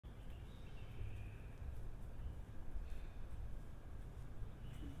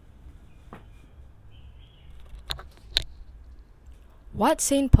What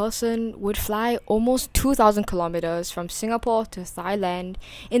sane person would fly almost 2,000 kilometers from Singapore to Thailand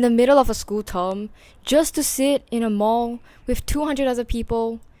in the middle of a school term just to sit in a mall with 200 other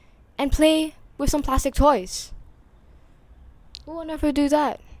people and play with some plastic toys? Who will never do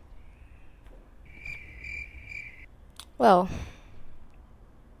that? Well,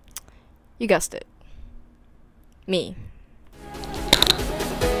 you guessed it. Me.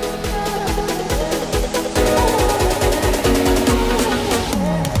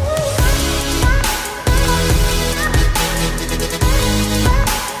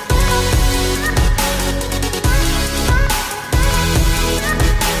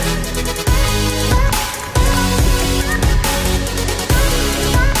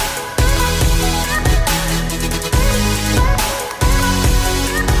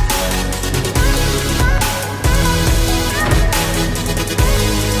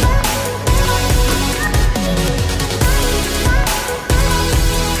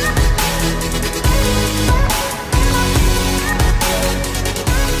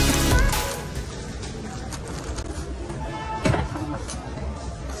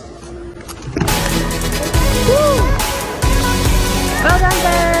 Well done,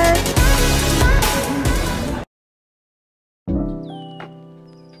 there.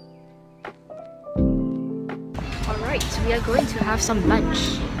 Alright, so we are going to have some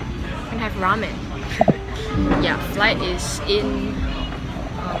lunch. We're gonna have ramen. Yeah, flight is in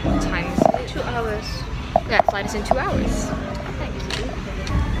what time is it? 2 hours. Yeah, flight is in 2 hours. Thank you.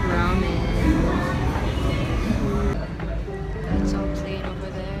 Ramen. That's our plane over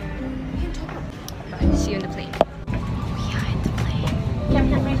there. Bye. See you in the plane.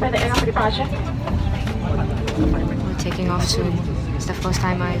 For the air departure. We're taking off soon. It's the first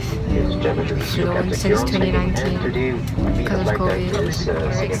time I've flown since 2019 because of COVID.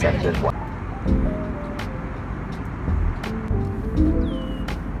 Very excited.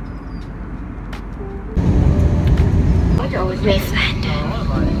 We've landed.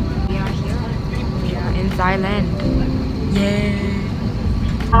 We are here. We are in Thailand. Yay!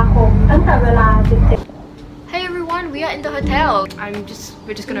 Hey everyone, we are in the hotel.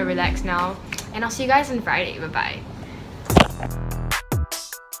 We're just gonna relax now, and I'll see you guys on Friday. Bye bye.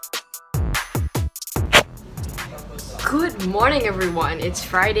 Good morning everyone. It's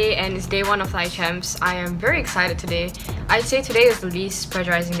Friday and it's day 1 of Thai Champs. I am very excited today. I'd say today is the least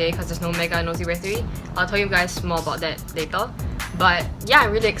pressurizing day because there's no Mega Nosy Way 3. I'll tell you guys more about that later. But yeah,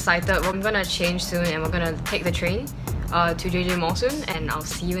 I'm really excited. We're gonna change soon and we're gonna take the train to JJ Mall soon, and I'll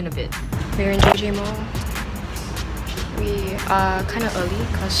see you in a bit. We're in JJ Mall. We are kind of early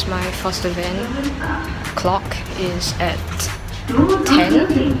because my first event clock is at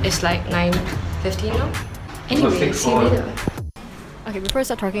 10. It's like 9:15 now. Anyway, see you later. Okay, before I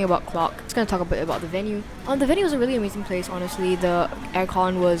start talking about clock, I'm just gonna talk a bit about the venue. The venue was a really amazing place, honestly. The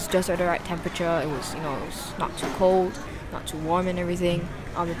aircon was just at the right temperature. It was, it was not too cold, not too warm and everything.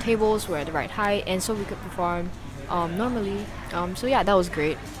 The tables were at the right height, and so we could perform normally. So yeah, that was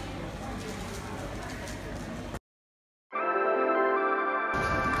great.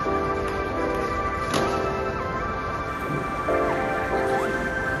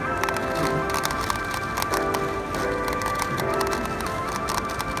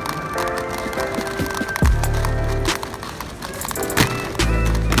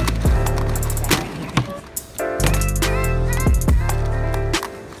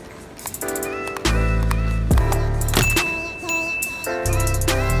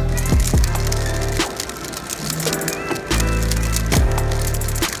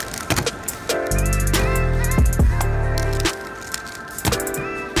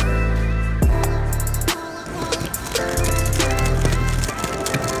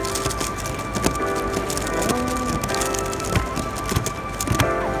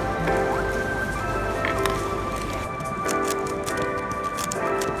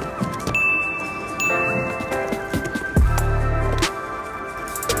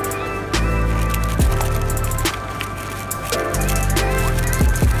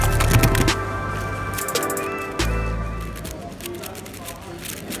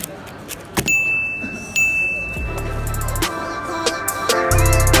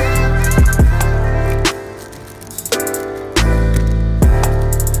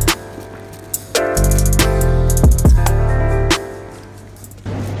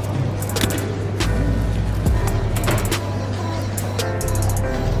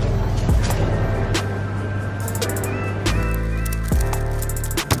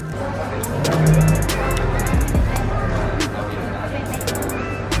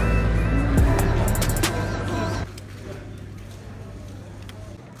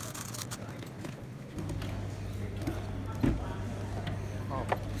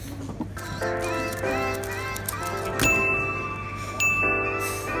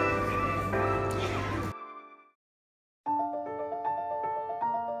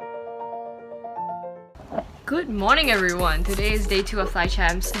 Good morning everyone! Today is day 2 of Thai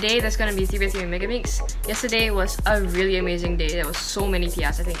Champs. Today there's gonna be 3x3 Mega Mix. Yesterday was a really amazing day. There was so many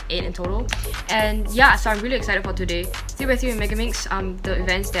PRs, I think 8 in total. And yeah, so I'm really excited for today. 3x3 Mega Mix, the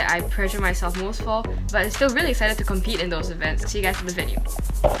events that I pressure myself most for, but I'm still really excited to compete in those events. See you guys in the venue.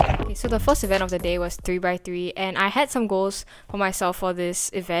 Okay, so the first event of the day was 3x3 and I had some goals for myself for this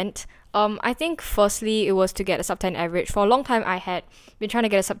event. I think firstly it was to get a sub 10 average. For a long time I had been trying to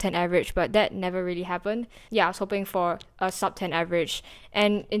get a sub 10 average, but that never really happened. Yeah, I was hoping for a sub 10 average,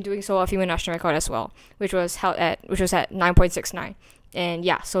 and in doing so a female national record as well, which was at 9.69. And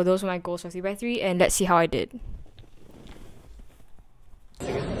yeah, so those were my goals for 3x3 and let's see how I did.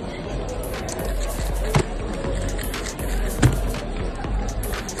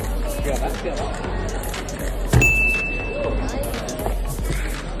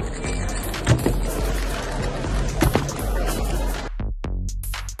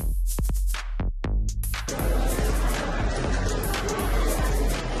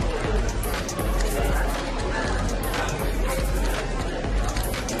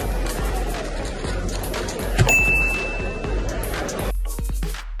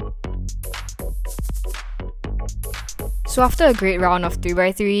 So after a great round of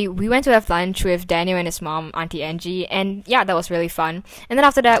 3x3, we went to have lunch with Daniel and his mom, Auntie Angie, and yeah, that was really fun. And then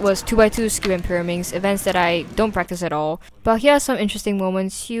after that was 2x2 skew and pyraminx, events that I don't practice at all. But here are some interesting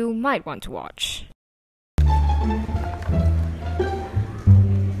moments you might want to watch.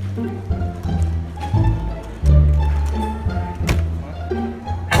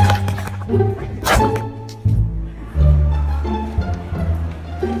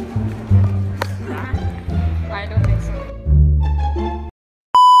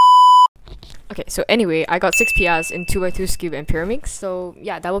 Okay, so anyway, I got 6 PRs in 2x2 skew and pyraminx. So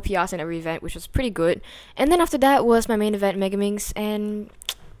yeah, double PRs in every event, which was pretty good. And then after that was my main event, Megaminx, and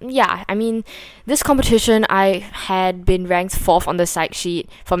yeah, I mean, this competition I had been ranked 4th on the side sheet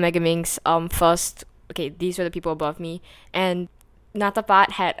for Megaminx. First, okay, these were the people above me, and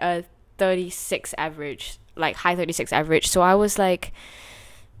Natapat had a 36 average, like high 36 average. So I was like,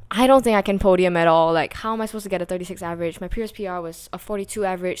 I don't think I can podium at all. Like, how am I supposed to get a 36 average? My previous PR was a 42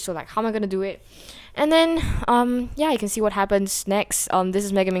 average, so like, how am I gonna do it? And then, yeah, you can see what happens next. This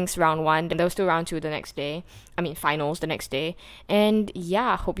is Megaminx round 1, and there was still round 2 the next day. I mean, finals the next day. And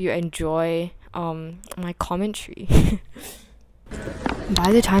yeah, hope you enjoy my commentary.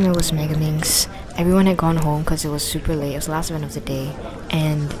 By the time it was Megaminx, everyone had gone home because it was super late. It was the last event of the day,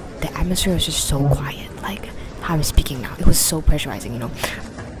 and the atmosphere was just so quiet. Like, how I'm speaking now, it was so pressurizing, you know.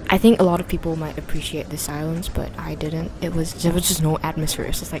 I think a lot of people might appreciate the silence, but I didn't. There was just no atmosphere.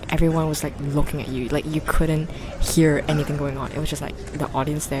 It's just like everyone was like looking at you. Like, you couldn't hear anything going on. It was just like the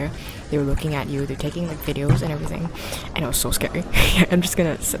audience there. They were looking at you. They're taking like videos and everything, and it was so scary. I'm just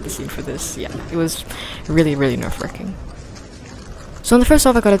gonna set the scene for this. Yeah, it was really, really nerve-wracking. So on the first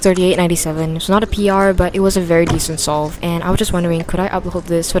solve I got a 38.97. It's not a PR, but it was a very decent solve, and I was just wondering, could I upload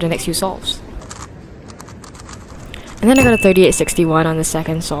this for the next few solves? And then I got a 38.61 on the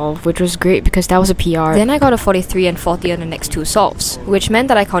second solve, which was great because that was a PR. Then I got a 43 and 40 on the next 2 solves, which meant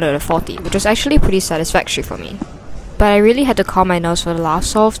that I counted a 40, which was actually pretty satisfactory for me. But I really had to calm my nerves for the last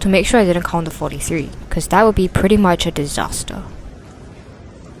solve to make sure I didn't count the 43, because that would be pretty much a disaster.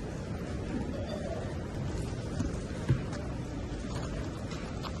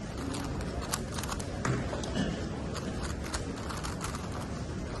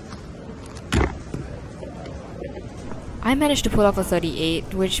 I managed to pull off a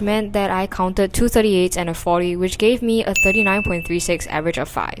 38, which meant that I counted 2 38s and a 40, which gave me a 39.36 average of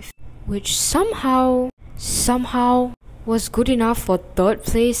 5, which somehow was good enough for 3rd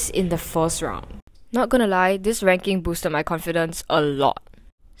place in the first round. Not gonna lie, this ranking boosted my confidence a lot.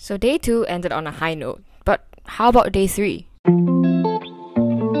 So day 2 ended on a high note, but how about day 3?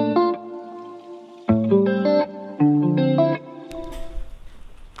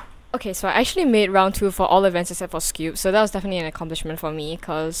 Okay, so I actually made round 2 for all events except for skew, so that was definitely an accomplishment for me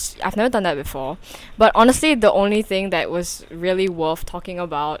because I've never done that before. But honestly, the only thing that was really worth talking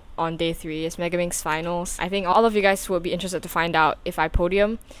about on day 3 is Megaminx finals. I think all of you guys would be interested to find out if I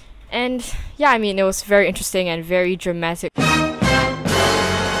podium. And yeah, I mean, it was very interesting and very dramatic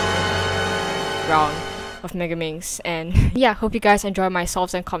round of Megaminx, and yeah, hope you guys enjoy my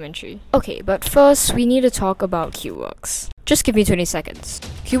solves and commentary. Okay, but first we need to talk about CubeWorks. Just give me 20 seconds.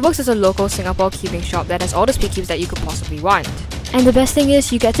 CubeWorks is a local Singapore cubing shop that has all the speed cubes that you could possibly want. And the best thing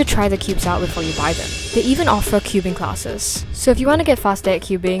is, you get to try the cubes out before you buy them. They even offer cubing classes. So if you want to get faster at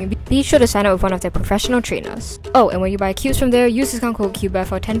cubing, be sure to sign up with one of their professional trainers. Oh, and when you buy cubes from there, use discount code CUBE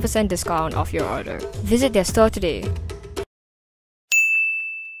for 10% discount off your order. Visit their store today.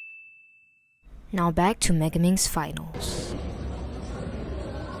 Now back to Megaming's finals.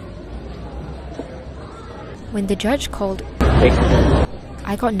 When the judge called,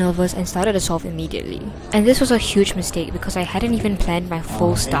 I got nervous and started to solve immediately. And this was a huge mistake because I hadn't even planned my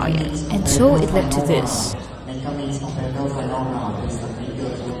full style yet. And so it led to this.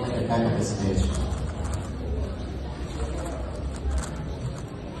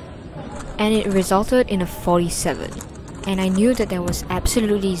 And it resulted in a 47. And I knew that there was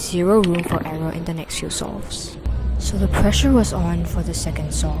absolutely zero room for error in the next few solves. So the pressure was on for the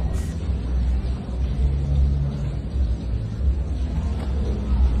second solve.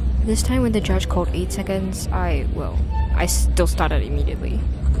 This time when the judge called 8 seconds, I still started immediately.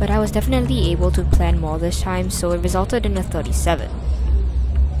 But I was definitely able to plan more this time, so it resulted in a 37.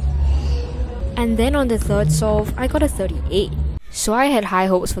 And then on the third solve, I got a 38. So I had high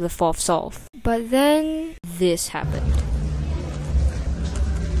hopes for the fourth solve. But then this happened.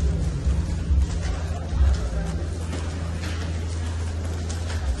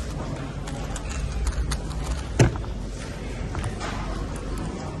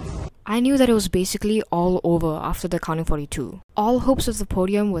 I knew that it was basically all over after the counting 42. All hopes of the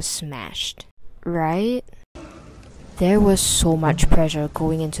podium was smashed, right? There was so much pressure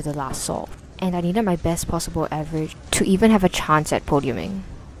going into the last solve, and I needed my best possible average to even have a chance at podiuming.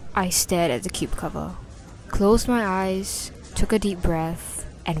 I stared at the cube cover, closed my eyes, took a deep breath,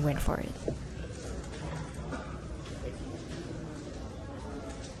 and went for it.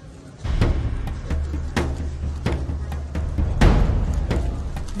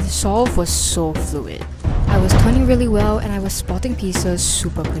 The solve was so fluid. I was turning really well and I was spotting pieces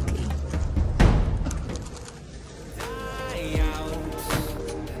super quickly.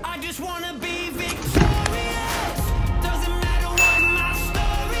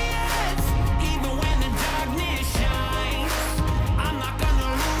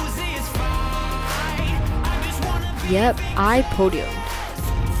 Yep, I podiumed.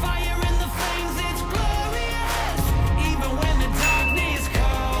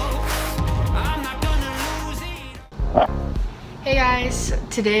 Hey guys,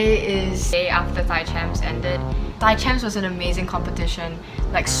 today is day after Thai Champs ended. Thai Champs was an amazing competition,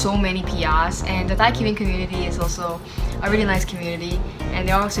 like so many PRs, and the Thai Kiwing community is also a really nice community, and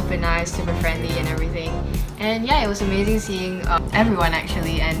they're all super nice, super friendly and everything. And yeah, it was amazing seeing everyone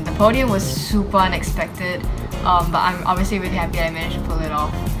actually, and the podium was super unexpected, but I'm obviously really happy I managed to pull it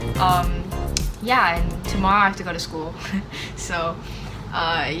off. Yeah, and tomorrow I have to go to school, so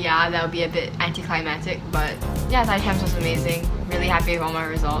yeah, that'll be a bit anticlimactic, but yeah, Thai Champs was amazing. Really happy with all my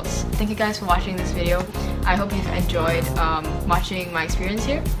results. Thank you guys for watching this video. I hope you've enjoyed watching my experience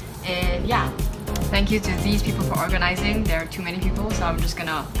here, and yeah, thank you to these people for organizing. There are too many people, so I'm just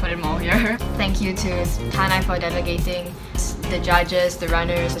gonna put them all here. Thank you to Tanai for delegating, the judges, the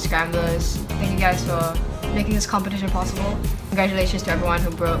runners, the scramblers. Thank you guys for making this competition possible. Congratulations to everyone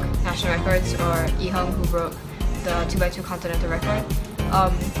who broke national records, or Ihung who broke the 2x2 continental record.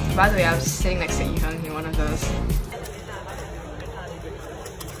 By the way, I was sitting next to Ihung in one of those.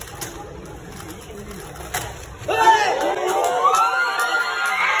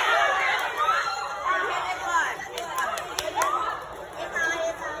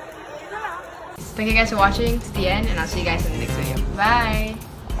 Thank you guys for watching to the end, and I'll see you guys in the next video. Bye!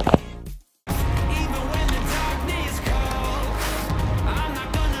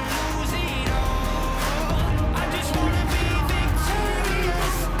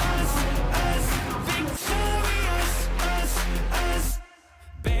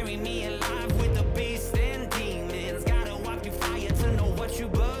 Bury me alive with the beast and demons. Gotta walk through fire to know what you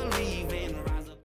believe.